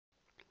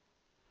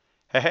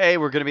Hey,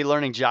 we're going to be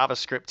learning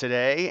JavaScript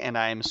today, and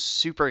I'm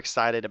super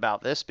excited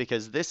about this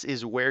because this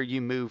is where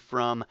you move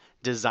from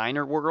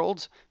designer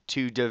world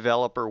to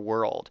developer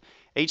world.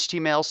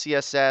 HTML,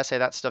 CSS, hey,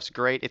 that stuff's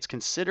great. It's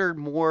considered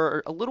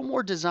a little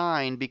more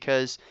design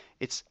because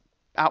it's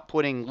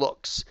outputting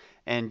looks.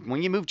 And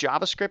when you move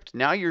JavaScript,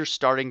 now you're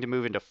starting to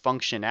move into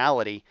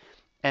functionality.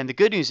 And the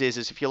good news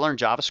is if you learn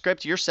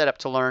JavaScript, you're set up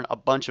to learn a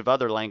bunch of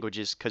other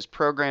languages because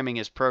programming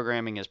is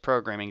programming is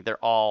programming.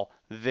 They're all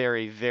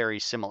very, very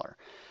similar.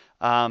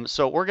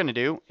 So what we're going to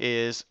do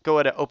is go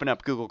ahead and open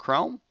up Google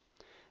Chrome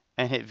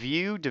and hit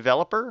View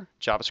Developer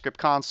JavaScript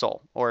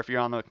Console. Or if you're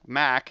on the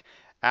Mac,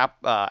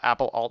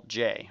 Apple Alt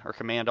J or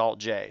Command Alt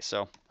J.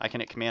 So I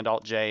can hit Command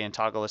Alt J and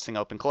toggle this thing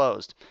open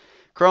closed.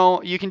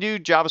 Chrome, you can do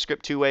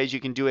JavaScript two ways. You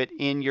can do it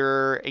in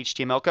your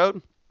HTML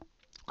code,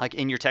 like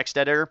in your text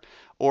editor,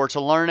 or to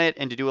learn it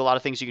and to do a lot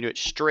of things, you can do it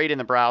straight in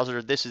the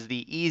browser. This is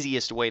the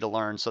easiest way to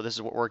learn, so this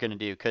is what we're going to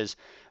do because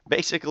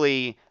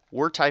basically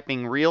we're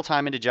typing real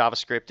time into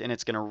JavaScript and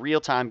it's going to real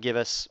time give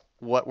us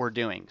what we're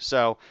doing.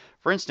 So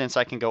for instance,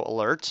 I can go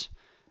alert,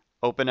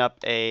 open up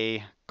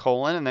a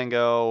colon, and then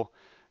go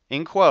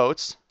in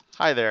quotes,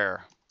 hi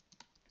there,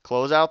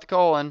 close out the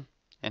colon,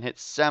 and hit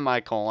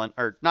semicolon,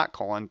 or not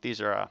colon, these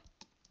are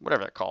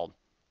whatever they're called,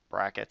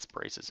 brackets,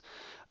 braces.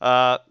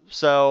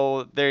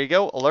 So there you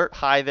go, alert,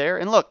 hi there,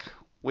 and look,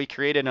 we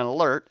created an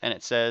alert and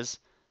it says,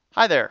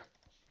 hi there.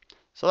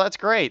 So that's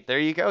great. There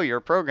you go, you're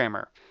a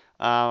programmer.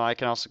 I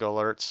can also go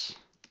alerts.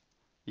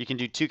 You can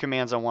do two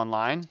commands on one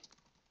line.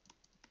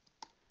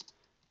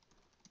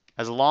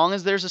 As long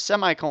as there's a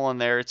semicolon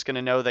there, it's going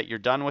to know that you're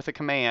done with a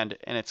command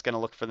and it's going to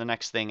look for the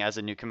next thing as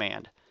a new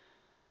command.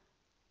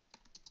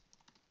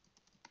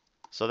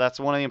 So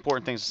that's one of the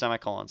important things with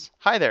semicolons.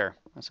 Hi there.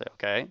 I say,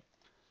 okay.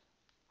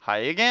 Hi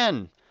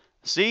again.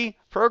 See,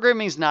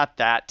 programming's not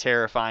that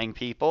terrifying,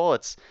 people.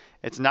 It's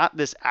not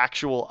this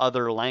actual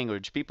other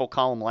language. People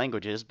call them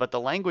languages, but the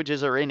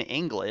languages are in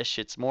English.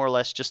 It's more or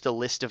less just a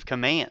list of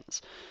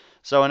commands.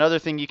 So another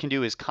thing you can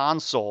do is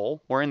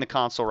console. We're in the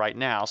console right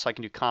now, so I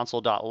can do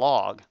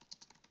console.log.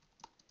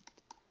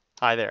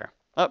 Hi there.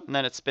 Oh, and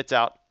then it spits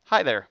out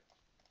hi there.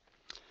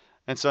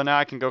 And so now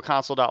I can go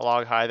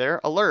console.log hi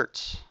there,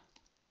 alert.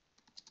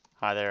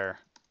 Hi there.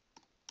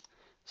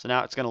 So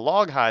now it's going to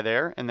log hi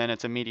there, and then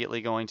it's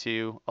immediately going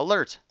to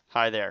alert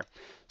hi there.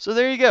 So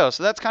there you go.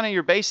 So that's kind of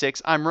your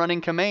basics. I'm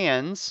running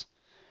commands,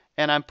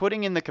 and I'm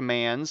putting in the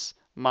commands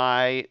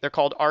they're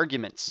called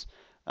arguments.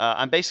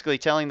 I'm basically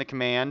telling the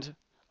command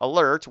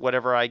alert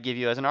whatever I give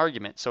you as an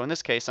argument. So in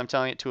this case, I'm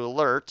telling it to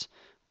alert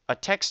a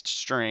text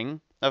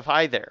string of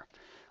hi there.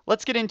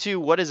 Let's get into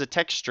what is a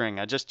text string.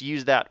 I just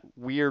used that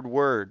weird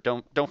word.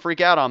 Don't freak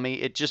out on me.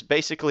 It just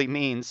basically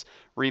means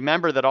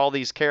remember that all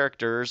these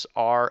characters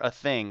are a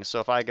thing. So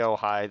if I go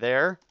hi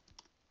there,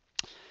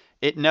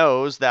 it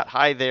knows that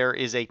hi there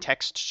is a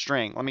text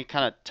string. Let me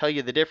kind of tell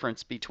you the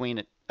difference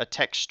between a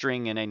text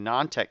string and a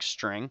non-text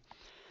string,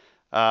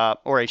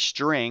 or a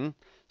string.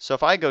 So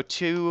if I go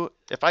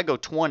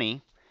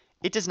 20,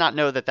 it does not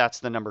know that that's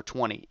the number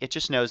 20. It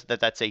just knows that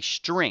that's a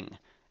string,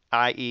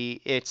 i.e.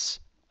 it's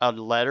a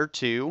letter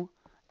 2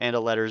 and a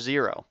letter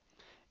 0.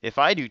 If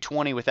I do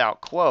 20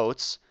 without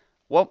quotes,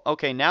 well,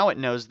 okay, now it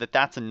knows that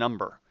that's a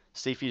number.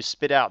 See, if you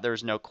spit out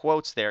there's no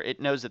quotes there, it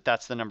knows that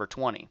that's the number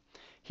 20.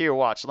 Here,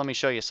 watch, let me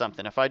show you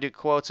something. If I do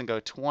quotes and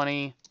go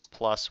 20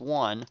 plus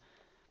 1,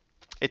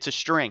 it's a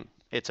string.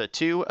 It's a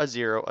 2, a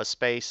 0, a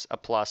space, a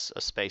plus,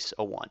 a space,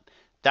 a 1.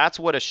 That's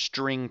what a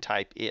string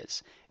type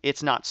is.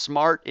 It's not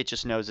smart, it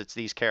just knows it's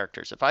these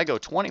characters. If I go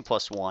 20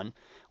 plus 1,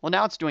 well,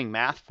 now it's doing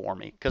math for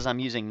me because I'm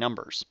using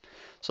numbers.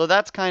 So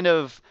that's kind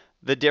of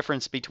the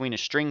difference between a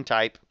string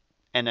type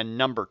and a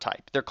number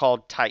type. They're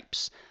called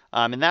types.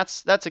 And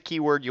that's a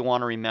keyword you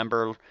want to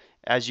remember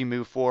as you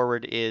move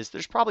forward is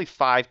there's probably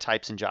 5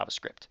 types in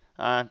JavaScript.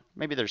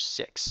 Maybe there's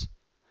 6.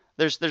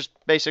 There's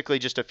basically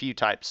just a few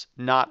types,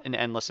 not an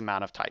endless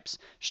amount of types.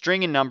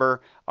 String and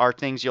number are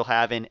things you'll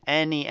have in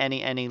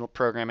any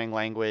programming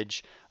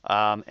language,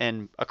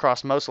 and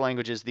across most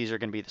languages, these are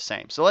going to be the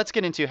same. So let's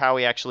get into how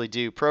we actually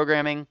do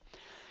programming.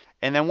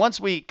 And then once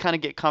we kind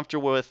of get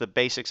comfortable with the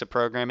basics of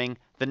programming,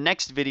 the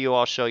next video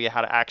I'll show you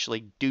how to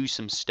actually do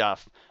some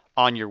stuff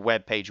on your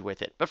web page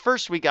with it. But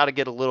first, we got to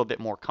get a little bit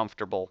more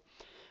comfortable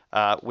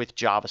with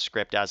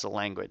JavaScript as a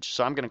language.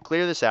 So I'm going to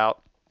clear this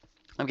out.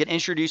 I'm going to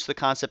introduce the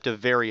concept of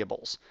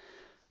variables.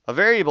 A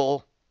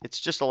variable, it's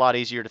just a lot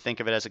easier to think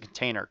of it as a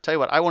container. Tell you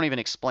what, I won't even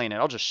explain it.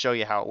 I'll just show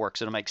you how it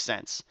works. It'll make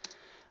sense.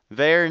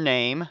 Var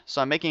name,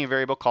 so I'm making a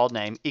variable called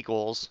name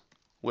equals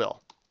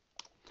will.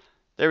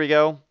 There we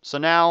go. So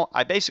now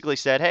I basically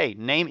said, hey,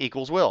 name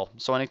equals will.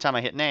 So anytime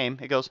I hit name,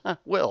 it goes,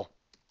 will.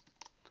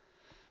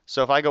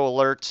 So if I go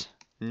alert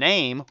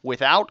name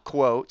without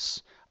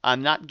quotes,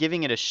 I'm not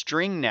giving it a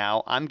string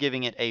now. I'm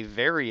giving it a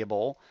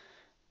variable,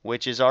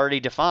 which is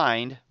already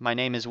defined. My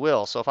name is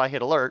Will. So if I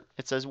hit alert,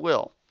 it says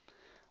Will.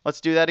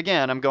 Let's do that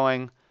again. I'm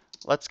going,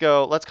 let's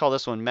call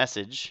this one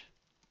message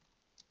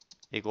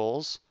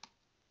equals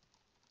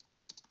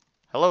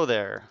hello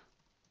there.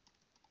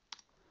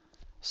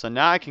 So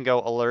now I can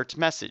go alert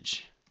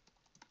message.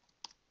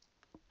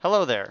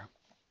 hello there.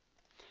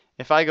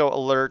 If I go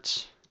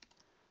alert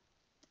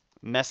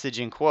message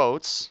in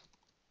quotes,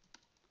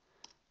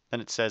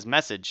 then it says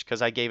message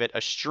because I gave it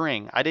a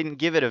string. I didn't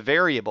give it a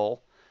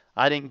variable.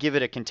 I didn't give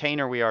it a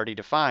container we already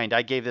defined.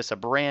 I gave this a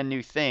brand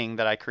new thing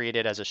that I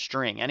created as a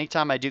string.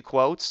 Anytime I do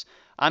quotes,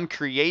 I'm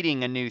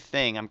creating a new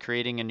thing. I'm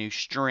creating a new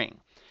string,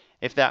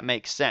 if that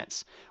makes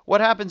sense.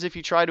 What happens if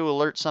you try to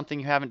alert something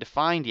you haven't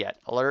defined yet?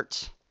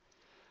 Alert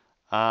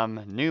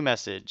new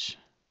message,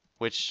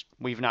 which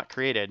we've not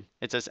created.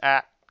 It says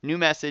new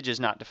message is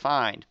not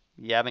defined.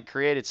 You haven't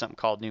created something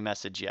called new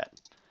message yet.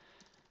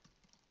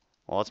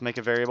 Well, let's make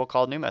a variable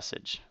called new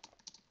message.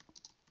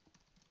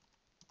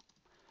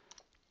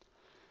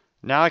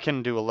 Now I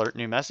can do alert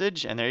new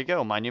message, and there you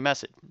go, my new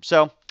message.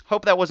 So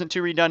hope that wasn't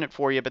too redundant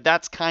for you, but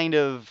that's kind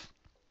of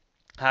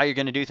how you're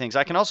going to do things.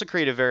 I can also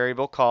create a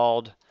variable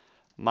called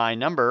my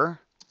number,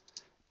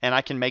 and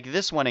I can make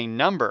this one a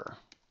number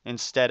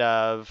instead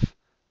of,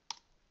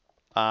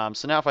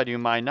 so now if I do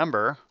my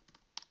number,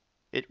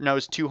 it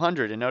knows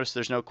 200, and notice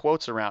there's no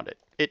quotes around it.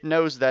 It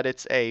knows that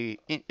it's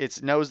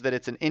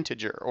an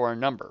integer or a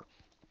number.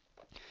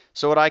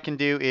 So what I can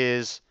do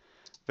is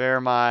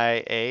var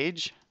my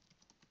age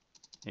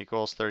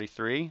equals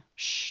 33.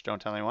 Shh, don't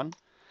tell anyone.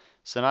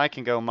 So now I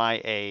can go my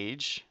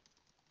age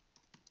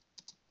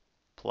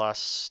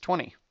plus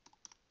 20.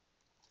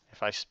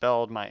 If I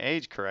spelled my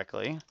age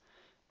correctly,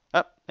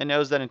 it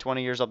knows that in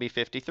 20 years I'll be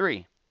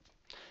 53.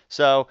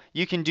 So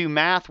you can do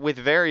math with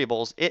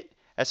variables.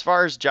 As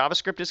far as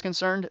JavaScript is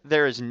concerned,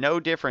 there is no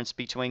difference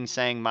between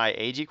saying my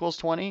age equals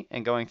 20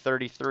 and going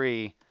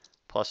 33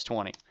 plus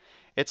 20.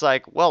 It's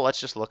like, well, let's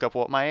just look up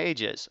what my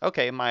age is.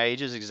 Okay, my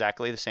age is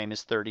exactly the same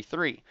as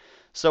 33.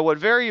 So what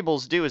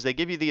variables do is they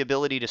give you the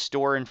ability to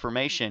store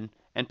information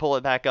and pull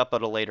it back up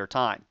at a later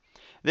time.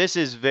 This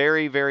is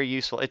very, very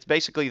useful. It's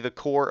basically the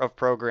core of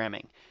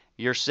programming.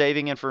 You're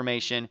saving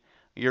information,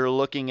 you're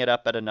looking it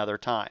up at another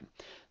time.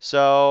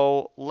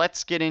 So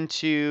let's get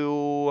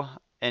into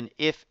an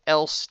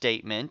if-else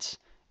statement.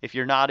 If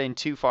you're not in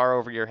too far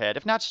over your head,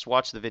 if not, just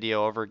watch the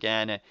video over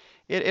again.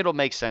 It'll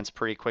make sense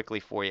pretty quickly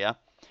for you.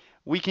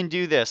 We can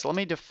do this. Let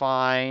me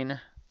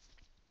define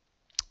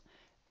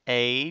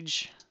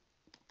age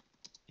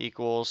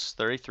equals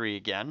 33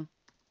 again.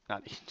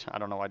 I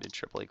don't know why I did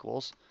triple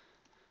equals.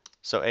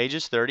 So age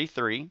is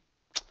 33.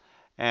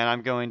 And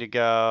I'm going to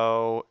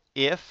go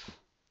if,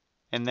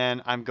 and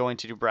then I'm going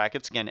to do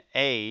brackets again.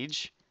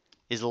 Age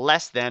is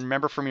less than,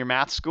 remember from your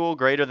math school,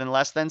 greater than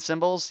less than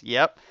symbols?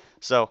 Yep.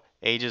 So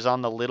age is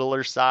on the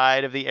littler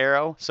side of the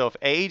arrow. So if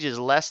age is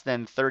less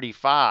than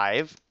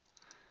 35,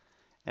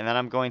 and then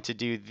I'm going to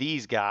do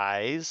these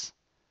guys.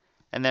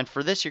 And then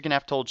for this, you're going to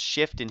have to hold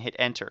shift and hit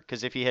enter,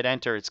 because if you hit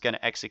enter, it's going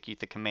to execute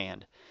the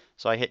command.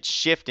 So I hit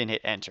shift and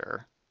hit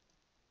enter.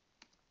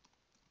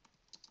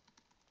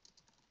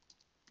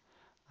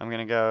 I'm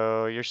going to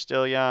go, you're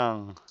still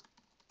young.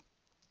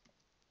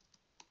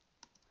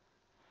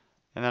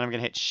 And then I'm going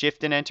to hit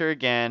shift and enter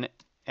again,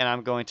 and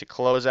I'm going to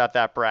close out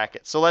that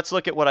bracket. So let's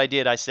look at what I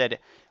did. I said,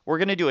 we're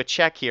going to do a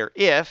check here.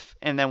 If,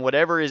 and then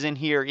whatever is in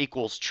here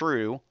equals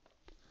true,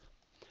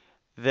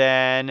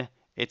 then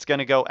it's going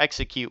to go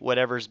execute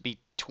whatever's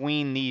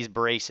between these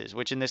braces,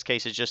 which in this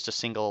case is just a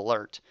single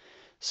alert.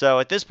 So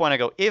at this point I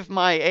go, if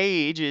my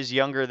age is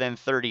younger than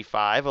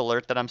 35,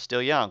 alert that I'm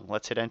still young.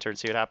 Let's hit enter and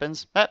see what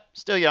happens.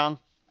 Still young.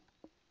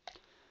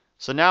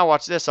 So now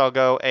watch this. I'll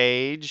go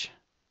age.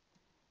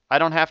 I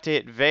don't have to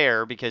hit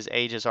var because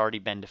age has already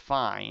been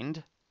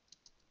defined.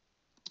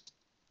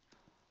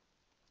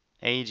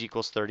 Age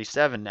equals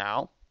 37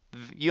 now.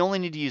 You only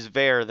need to use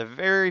var the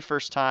very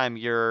first time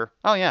you're,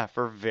 oh yeah,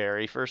 for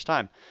very first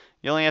time.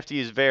 You only have to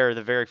use var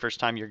the very first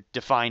time you're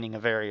defining a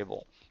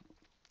variable.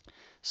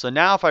 So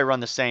now if I run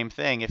the same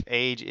thing, if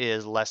age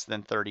is less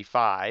than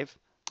 35,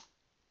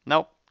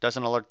 nope,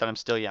 doesn't alert that I'm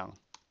still young.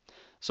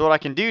 So what I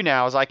can do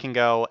now is I can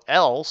go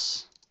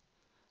else,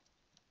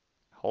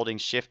 holding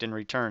shift and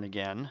return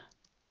again.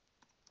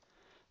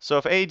 So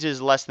if age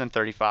is less than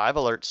 35,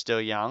 alert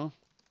still young.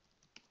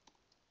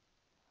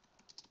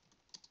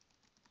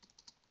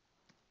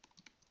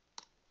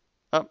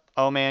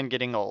 Oh man,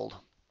 getting old.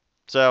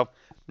 So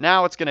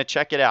now it's going to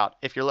check it out.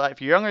 If you're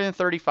younger than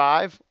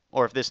 35,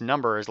 or if this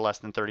number is less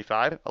than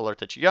 35, alert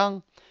that you're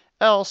young.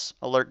 Else,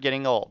 alert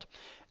getting old.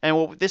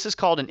 And this is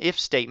called an if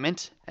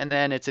statement, and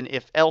then it's an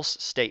if-else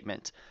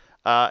statement.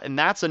 And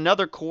that's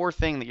another core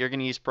thing that you're going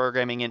to use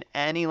programming in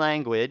any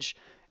language.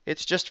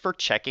 It's just for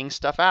checking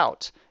stuff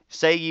out.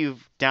 Say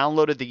you've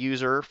downloaded the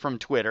user from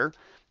Twitter,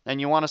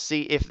 and you want to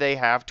see if they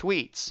have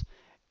tweets.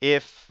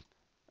 If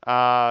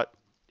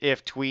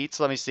tweets,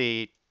 let me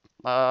see.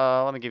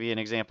 Let me give you an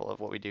example of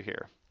what we do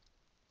here.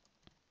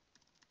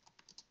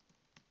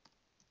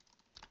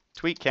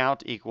 Tweet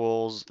count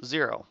equals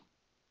 0.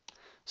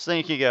 So then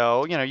you can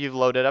go, you've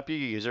loaded up your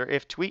user.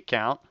 If tweet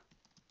count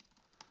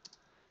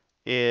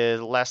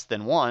is less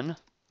than 1,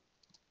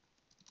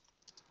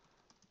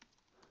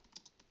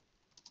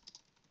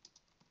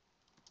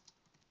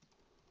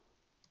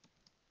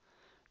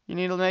 you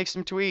need to make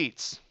some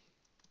tweets.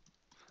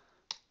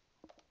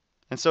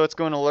 And so it's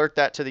going to alert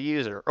that to the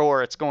user,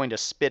 or it's going to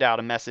spit out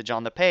a message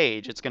on the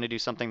page. It's going to do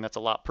something that's a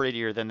lot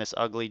prettier than this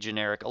ugly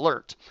generic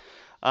alert.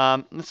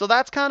 So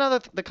that's kind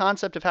of the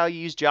concept of how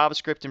you use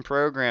JavaScript in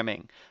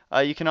programming.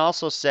 You can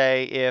also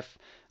say if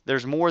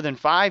there's more than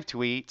 5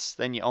 tweets,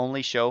 then you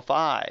only show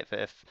 5.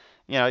 If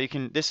you know, you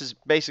can. This is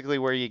basically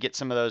where you get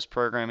some of those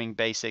programming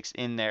basics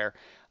in there.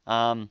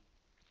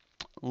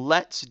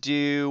 Let's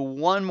do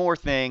one more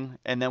thing,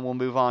 and then we'll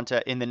move on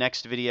to in the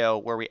next video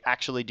where we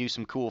actually do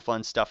some cool,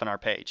 fun stuff on our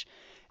page.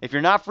 If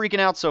you're not freaking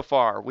out so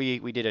far, we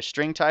did a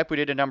string type, we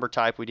did a number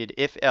type, we did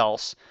if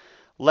else.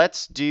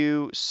 Let's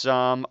do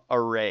some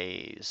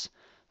arrays.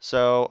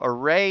 So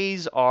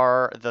arrays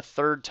are the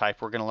third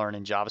type we're going to learn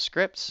in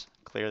JavaScript.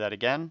 Clear that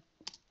again.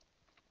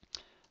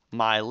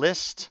 My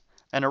list.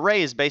 An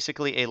array is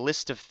basically a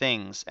list of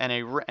things, and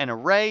an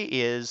array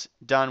is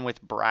done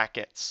with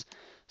brackets.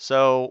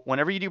 So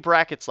whenever you do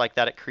brackets like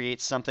that, it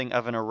creates something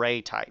of an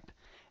array type.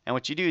 And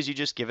what you do is you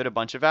just give it a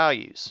bunch of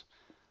values.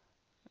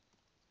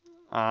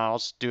 I'll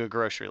just do a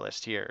grocery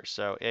list here.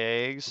 So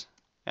eggs,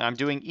 and I'm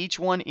doing each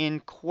one in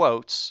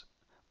quotes.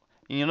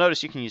 And you'll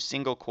notice you can use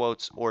single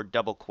quotes or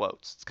double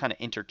quotes. It's kind of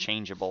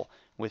interchangeable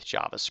with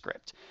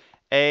JavaScript.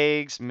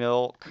 Eggs,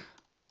 milk,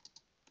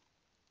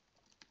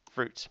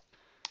 fruit.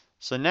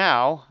 So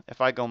now,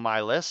 if I go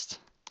my list,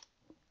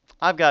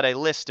 I've got a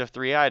list of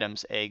 3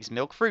 items, eggs,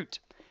 milk, fruit.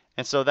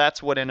 And so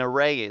that's what an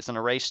array is. An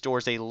array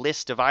stores a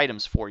list of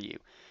items for you.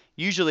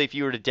 Usually if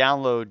you were to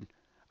download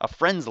a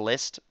friends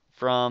list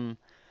from,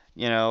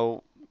 you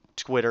know,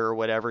 Twitter or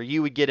whatever,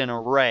 you would get an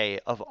array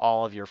of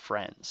all of your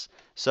friends.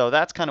 So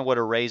that's kind of what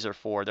arrays are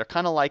for. They're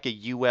kind of like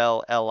a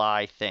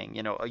UL-LI thing.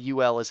 You know, a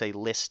UL is a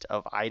list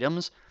of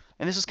items,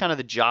 and this is kind of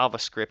the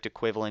JavaScript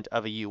equivalent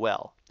of a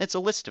UL. It's a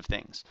list of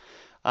things.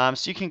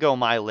 So you can go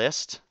my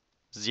list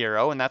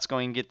 0, and that's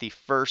going to get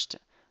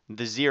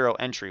the 0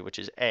 entry, which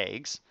is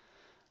eggs.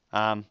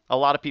 A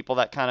lot of people,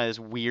 that kind of is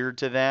weird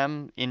to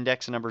them.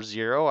 Index number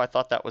 0. I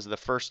thought that was the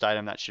first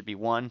item. That should be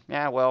 1.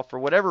 Yeah, well, for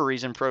whatever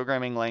reason,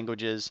 programming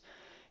languages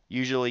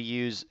usually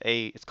use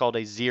it's called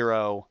a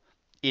 0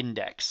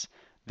 index.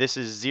 This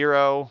is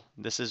 0,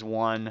 this is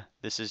 1,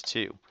 this is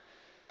 2.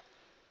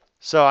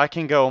 So I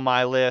can go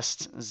my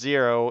list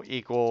 0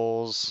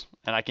 equals,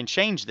 and I can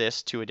change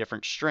this to a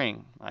different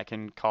string. I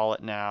can call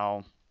it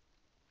now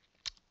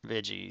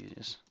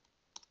veggies.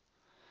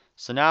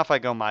 So now if I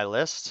go my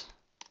list,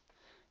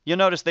 you'll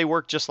notice they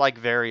work just like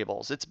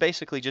variables. It's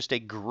basically just a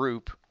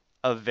group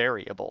of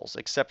variables,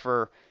 except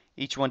for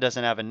each one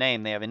doesn't have a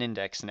name. They have an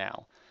index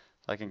now.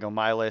 So I can go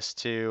my list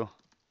to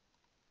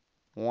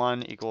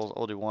 1 equals,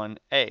 we'll do 1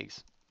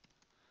 eggs.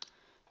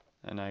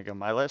 And I go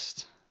my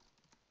list.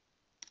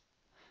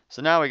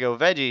 So now we go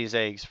veggies,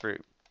 eggs,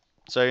 fruit.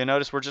 So you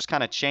notice we're just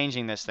kind of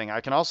changing this thing.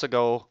 I can also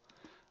go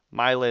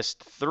my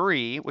list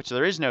 3, which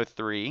there is no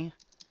 3,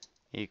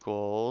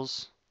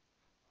 equals,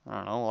 I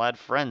don't know, we'll add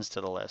friends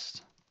to the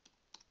list.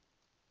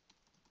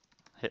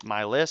 Hit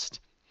my list.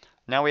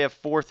 Now we have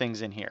 4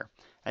 things in here.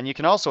 And you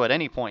can also at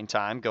any point in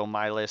time go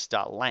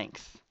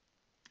mylist.length.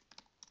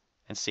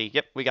 And see,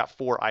 yep, we got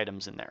 4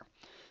 items in there.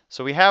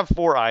 So we have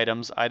 4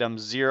 items,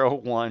 items 0,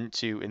 1,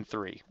 2, and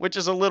 3, which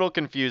is a little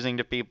confusing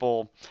to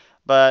people,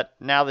 but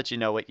now that you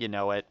know it, you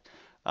know it.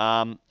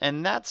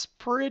 And that's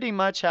pretty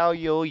much how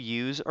you'll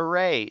use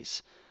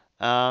arrays.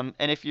 And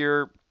if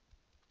you're,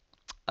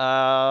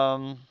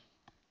 yeah,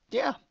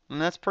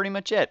 and that's pretty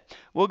much it.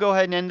 We'll go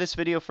ahead and end this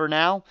video for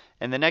now.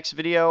 In the next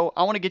video,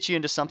 I want to get you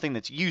into something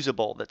that's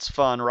usable, that's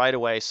fun right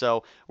away.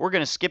 So we're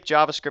going to skip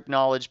JavaScript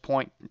Knowledge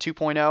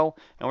 2.0,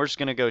 and we're just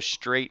going to go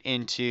straight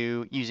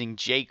into using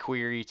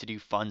jQuery to do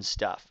fun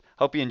stuff.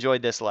 Hope you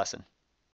enjoyed this lesson.